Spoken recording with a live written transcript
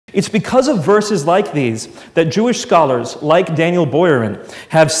It's because of verses like these that Jewish scholars, like Daniel Boyarin,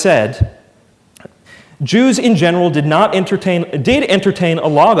 have said Jews in general did entertain a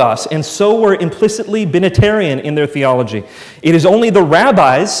logos, and so were implicitly binitarian in their theology. It is only the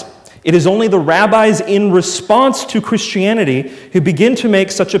rabbis in response to Christianity who begin to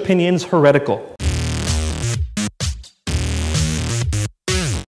make such opinions heretical.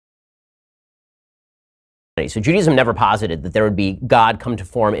 So Judaism never posited that there would be God come to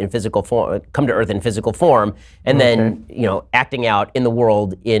earth in physical form, and then acting out in the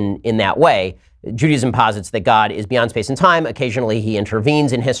world in that way. Judaism posits that God is beyond space and time. Occasionally he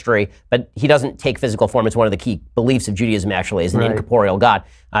intervenes in history, but he doesn't take physical form. It's one of the key beliefs of Judaism, actually, is an incorporeal God.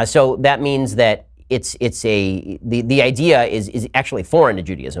 So that means that the idea is actually foreign to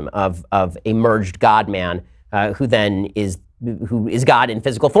Judaism of a merged God-man who is God in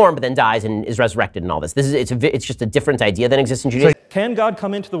physical form, but then dies and is resurrected and all this. It's just a different idea than exists in Judaism. So can God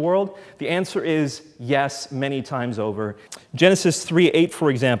come into the world? The answer is yes, many times over. Genesis 3:8,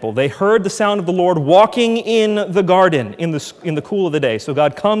 for example, they heard the sound of the Lord walking in the garden in the cool of the day. So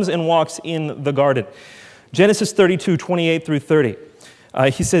God comes and walks in the garden. Genesis 32:28 through 30.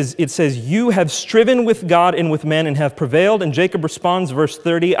 It says, you have striven with God and with men and have prevailed. And Jacob responds, verse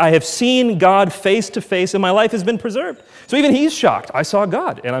 30, I have seen God face to face and my life has been preserved. So even he's shocked. I saw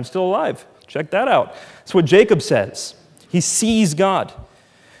God and I'm still alive. Check that out. That's what Jacob says. He sees God.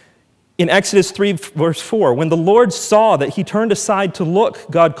 In Exodus 3, verse 4, when the Lord saw that he turned aside to look,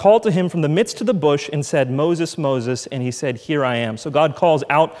 God called to him from the midst of the bush and said, Moses, Moses, and he said, here I am. So God calls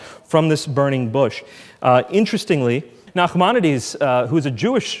out from this burning bush. Interestingly, Nachmanides, who is a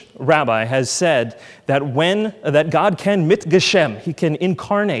Jewish rabbi, has said that God can mitgeshem, he can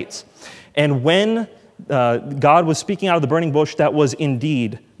incarnate. And when God was speaking out of the burning bush, that was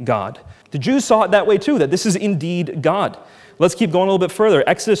indeed God. The Jews saw it that way too, that this is indeed God. Let's keep going a little bit further.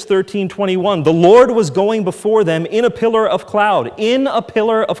 Exodus 13:21. The Lord was going before them in a pillar of cloud,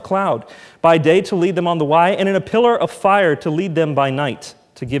 by day to lead them on the way, and in a pillar of fire to lead them by night,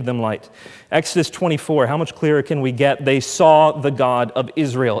 to give them light. Exodus 24, how much clearer can we get? They saw the God of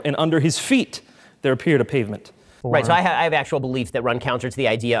Israel, and under his feet there appeared a pavement. Right, so I have actual beliefs that run counter to the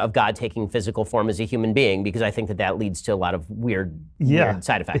idea of God taking physical form as a human being, because I think that leads to a lot of weird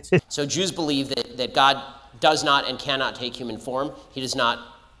side effects. So Jews believe that God does not and cannot take human form. He does not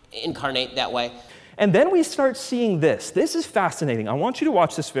incarnate that way. And then we start seeing this. This is fascinating. I want you to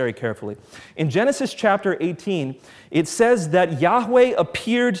watch this very carefully. In Genesis chapter 18, it says that Yahweh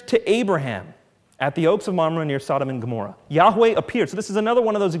appeared to Abraham at the oaks of Mamre near Sodom and Gomorrah. Yahweh appeared. So this is another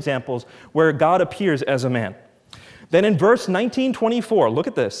one of those examples where God appears as a man. Then in verse 19:24, look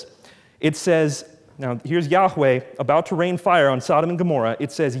at this. It says, now here's Yahweh about to rain fire on Sodom and Gomorrah.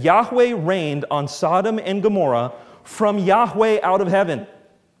 It says, Yahweh rained on Sodom and Gomorrah from Yahweh out of heaven.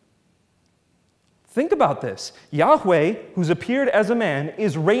 Think about this. Yahweh, who's appeared as a man,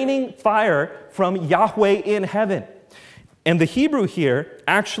 is raining fire from Yahweh in heaven. And the Hebrew here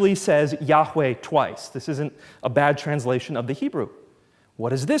actually says Yahweh twice. This isn't a bad translation of the Hebrew. What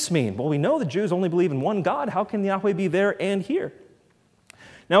does this mean? Well, we know the Jews only believe in one God. How can Yahweh be there and here?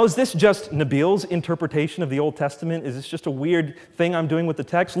 Now, is this just Nabeel's interpretation of the Old Testament? Is this just a weird thing I'm doing with the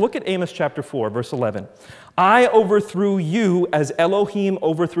text? Look at Amos chapter 4, verse 11. I overthrew you as Elohim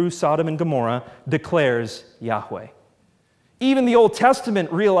overthrew Sodom and Gomorrah, declares Yahweh. Even the Old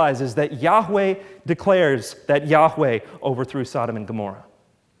Testament realizes that Yahweh declares that Yahweh overthrew Sodom and Gomorrah.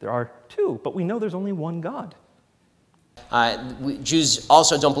 There are two, but we know there's only one God. Jews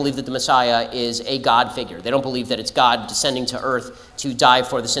also don't believe that the Messiah is a God figure. They don't believe that it's God descending to earth to die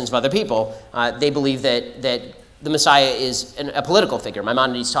for the sins of other people. They believe that the Messiah is a political figure.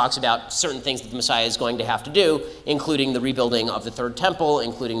 Maimonides talks about certain things that the Messiah is going to have to do, including the rebuilding of the Third Temple,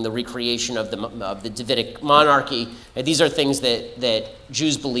 including the recreation of the Davidic monarchy. These are things that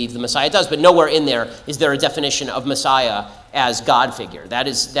Jews believe the Messiah does, but nowhere in there is there a definition of Messiah as God figure.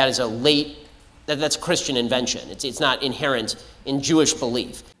 That's a Christian invention. It's not inherent in Jewish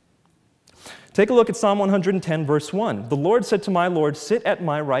belief. Take a look at Psalm 110, verse 1. The Lord said to my Lord, sit at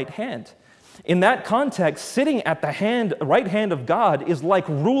my right hand. In that context, sitting at the right hand of God is like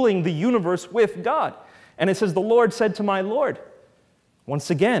ruling the universe with God. And it says, the Lord said to my Lord. Once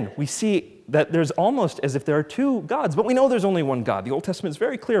again, we see that there's almost as if there are two gods, but we know there's only one God. The Old Testament is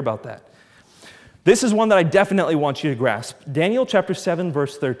very clear about that. This is one that I definitely want you to grasp. Daniel chapter 7,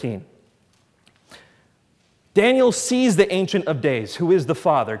 verse 13. Daniel sees the Ancient of Days, who is the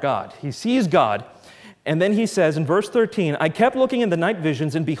Father, God. He sees God, and then he says in verse 13, I kept looking in the night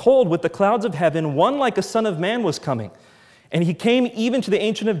visions, and behold, with the clouds of heaven, one like a son of man was coming. And he came even to the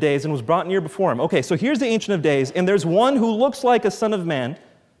Ancient of Days and was brought near before him. Okay, so here's the Ancient of Days, and there's one who looks like a son of man,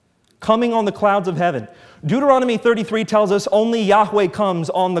 coming on the clouds of heaven. Deuteronomy 33 tells us only Yahweh comes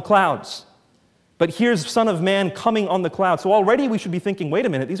on the clouds. But here's Son of Man coming on the clouds. So already we should be thinking, wait a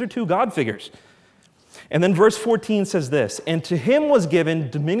minute, these are two God figures. And then verse 14 says this, and to him was given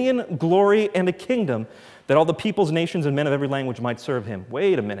dominion, glory, and a kingdom, that all the peoples, nations, and men of every language might serve him.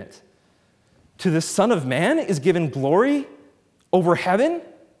 Wait a minute. To the Son of Man is given glory over heaven?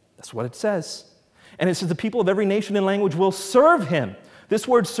 That's what it says. And it says the people of every nation and language will serve him. This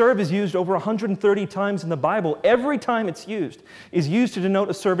word serve is used over 130 times in the Bible. Every time it's used is used to denote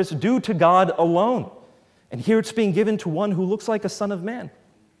a service due to God alone. And here it's being given to one who looks like a Son of Man.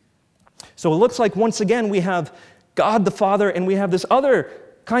 So it looks like once again we have God the Father and we have this other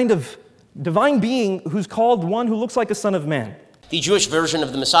kind of divine being who's called one who looks like a Son of Man. The Jewish version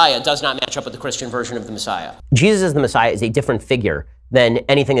of the Messiah does not match up with the Christian version of the Messiah. Jesus as the Messiah is a different figure than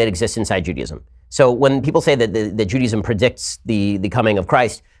anything that exists inside Judaism. So when people say that Judaism predicts the coming of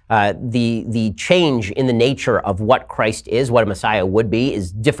Christ, the change in the nature of what Christ is, what a Messiah would be,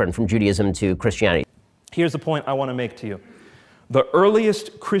 is different from Judaism to Christianity. Here's the point I want to make to you. The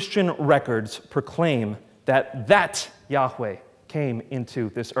earliest Christian records proclaim that Yahweh came into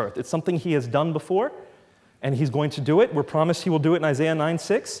this earth. It's something he has done before, and he's going to do it. We're promised he will do it in Isaiah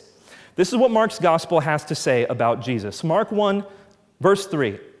 9:6. This is what Mark's gospel has to say about Jesus. Mark 1, verse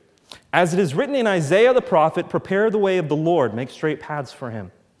 3. As it is written in Isaiah the prophet, prepare the way of the Lord, make straight paths for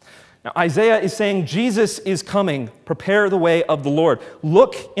him. Now Isaiah is saying Jesus is coming, prepare the way of the Lord.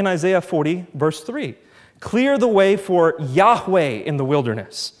 Look in Isaiah 40, verse 3. Clear the way for Yahweh in the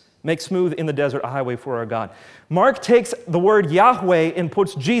wilderness. Make smooth in the desert a highway for our God. Mark takes the word Yahweh and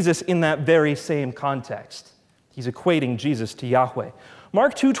puts Jesus in that very same context. He's equating Jesus to Yahweh.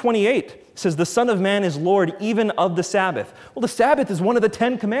 Mark 2:28 says, the Son of Man is Lord even of the Sabbath. Well, the Sabbath is one of the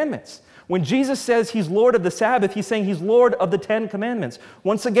 10 commandments. When Jesus says he's Lord of the Sabbath, he's saying he's Lord of the 10 commandments.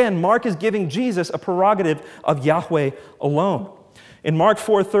 Once again, Mark is giving Jesus a prerogative of Yahweh alone. In Mark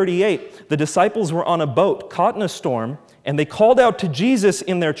 4:38, the disciples were on a boat caught in a storm, and they called out to Jesus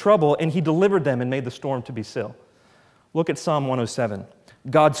in their trouble, and he delivered them and made the storm to be still. Look at Psalm 107.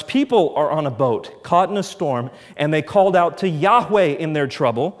 God's people are on a boat caught in a storm, and they called out to Yahweh in their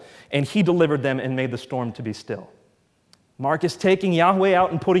trouble, and he delivered them and made the storm to be still. Mark is taking Yahweh out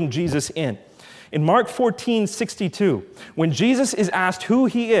and putting Jesus in. In Mark 14:62, when Jesus is asked who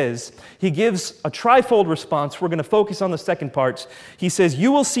he is, he gives a trifold response. We're going to focus on the second part. He says,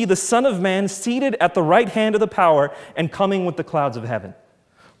 you will see the Son of Man seated at the right hand of the power and coming with the clouds of heaven.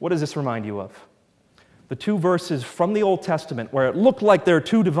 What does this remind you of? The two verses from the Old Testament where it looked like there are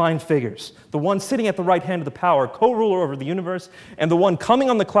two divine figures. The one sitting at the right hand of the power, co-ruler over the universe, and the one coming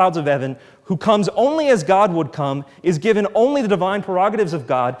on the clouds of heaven, who comes only as God would come, is given only the divine prerogatives of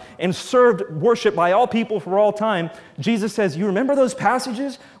God, and served worship by all people for all time. Jesus says, you remember those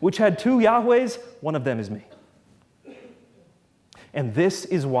passages which had two Yahwehs? One of them is me. And this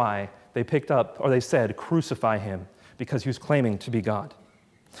is why they picked up, or they said, crucify him, because he was claiming to be God.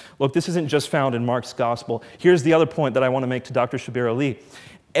 Look, this isn't just found in Mark's gospel. Here's the other point that I want to make to Dr. Shapiro Lee.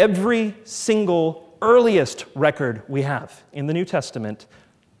 Every single earliest record we have in the New Testament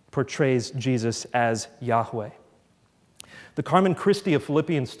portrays Jesus as Yahweh. The Carmen Christi of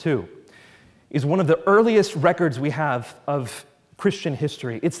Philippians 2 is one of the earliest records we have of Christian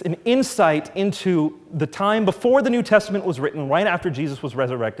history. It's an insight into the time before the New Testament was written, right after Jesus was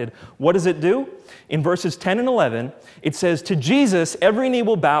resurrected. What does it do? In verses 10 and 11, it says, to Jesus, every knee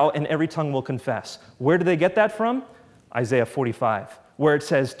will bow and every tongue will confess. Where do they get that from? Isaiah 45, where it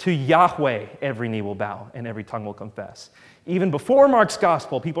says, to Yahweh, every knee will bow and every tongue will confess. Even before Mark's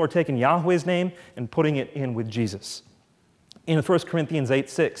gospel, people are taking Yahweh's name and putting it in with Jesus. In 1 Corinthians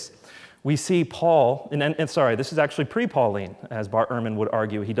 8:6, we see Paul, and sorry, this is actually pre-Pauline, as Bart Ehrman would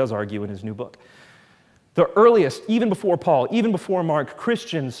argue. He does argue in his new book. The earliest, even before Paul, even before Mark,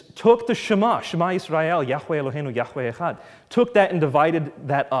 Christians took the Shema Yisrael, Yahweh Eloheinu, Yahweh Echad, took that and divided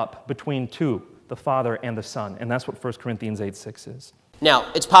that up between two, the Father and the Son. And that's what 1 Corinthians 8:6 is. Now,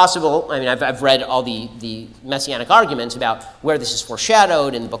 it's possible, I mean, I've read all the messianic arguments about where this is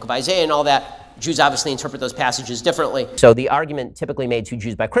foreshadowed in the book of Isaiah and all that. Jews obviously interpret those passages differently. So the argument typically made to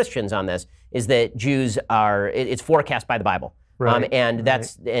Jews by Christians on this is that Jews are, it's forecast by the Bible. Right.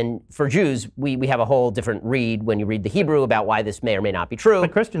 And for Jews, we have a whole different read when you read the Hebrew about why this may or may not be true.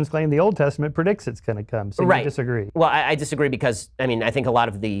 But Christians claim the Old Testament predicts it's going to come, so you disagree. Well, I disagree because, I mean, I think a lot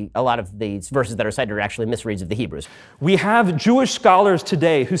of the verses that are cited are actually misreads of the Hebrews. We have Jewish scholars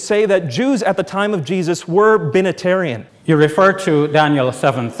today who say that Jews at the time of Jesus were binitarian. You refer to Daniel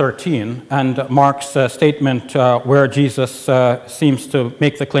 7:13 and Mark's statement where Jesus seems to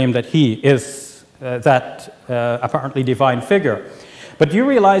make the claim that he is that apparently divine figure. But you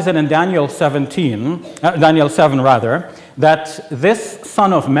realize that in Daniel 7 rather, that this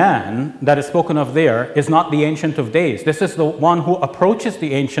Son of Man that is spoken of there is not the Ancient of Days. This is the one who approaches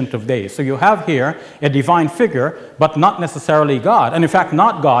the Ancient of Days. So you have here a divine figure, but not necessarily God. And in fact,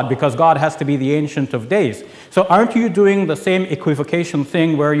 not God, because God has to be the Ancient of Days. So aren't you doing the same equivocation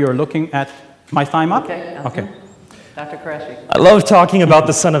thing where you're looking at my time up? Okay. Dr. Qureshi. I love talking about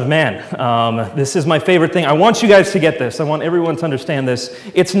the Son of Man. This is my favorite thing. I want you guys to get this. I want everyone to understand this.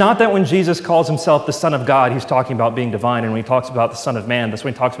 It's not that when Jesus calls himself the Son of God, he's talking about being divine, and when he talks about the Son of Man, that's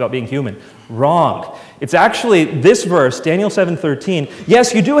when he talks about being human. Wrong. It's actually this verse, Daniel 7:13.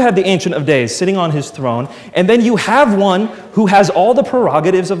 Yes, you do have the Ancient of Days sitting on his throne, and then you have one who has all the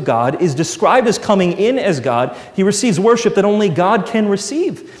prerogatives of God, is described as coming in as God. He receives worship that only God can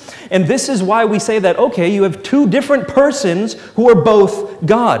receive. And this is why we say that, okay, you have two different persons who are both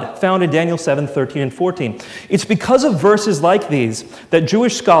God, found in Daniel 7:13 and 14. It's because of verses like these that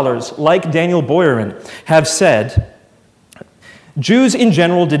Jewish scholars, like Daniel Boyarin, have said, Jews in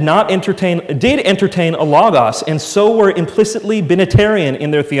general did entertain a logos, and so were implicitly binitarian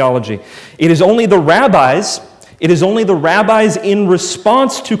in their theology. It is only the rabbis in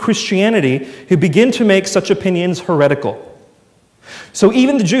response to Christianity who begin to make such opinions heretical. So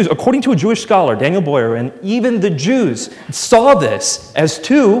even the Jews, according to a Jewish scholar, Daniel Boyarin, even the Jews saw this as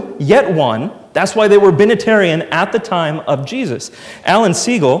two, yet one. That's why they were binitarian at the time of Jesus. Alan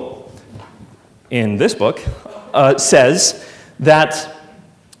Siegel, in this book, says that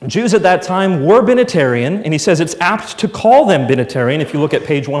Jews at that time were binitarian, and he says it's apt to call them binitarian if you look at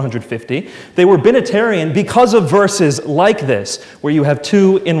page 150. They were binitarian because of verses like this, where you have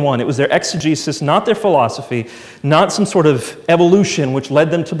two in one. It was their exegesis, not their philosophy, not some sort of evolution which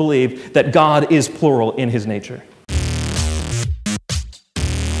led them to believe that God is plural in his nature.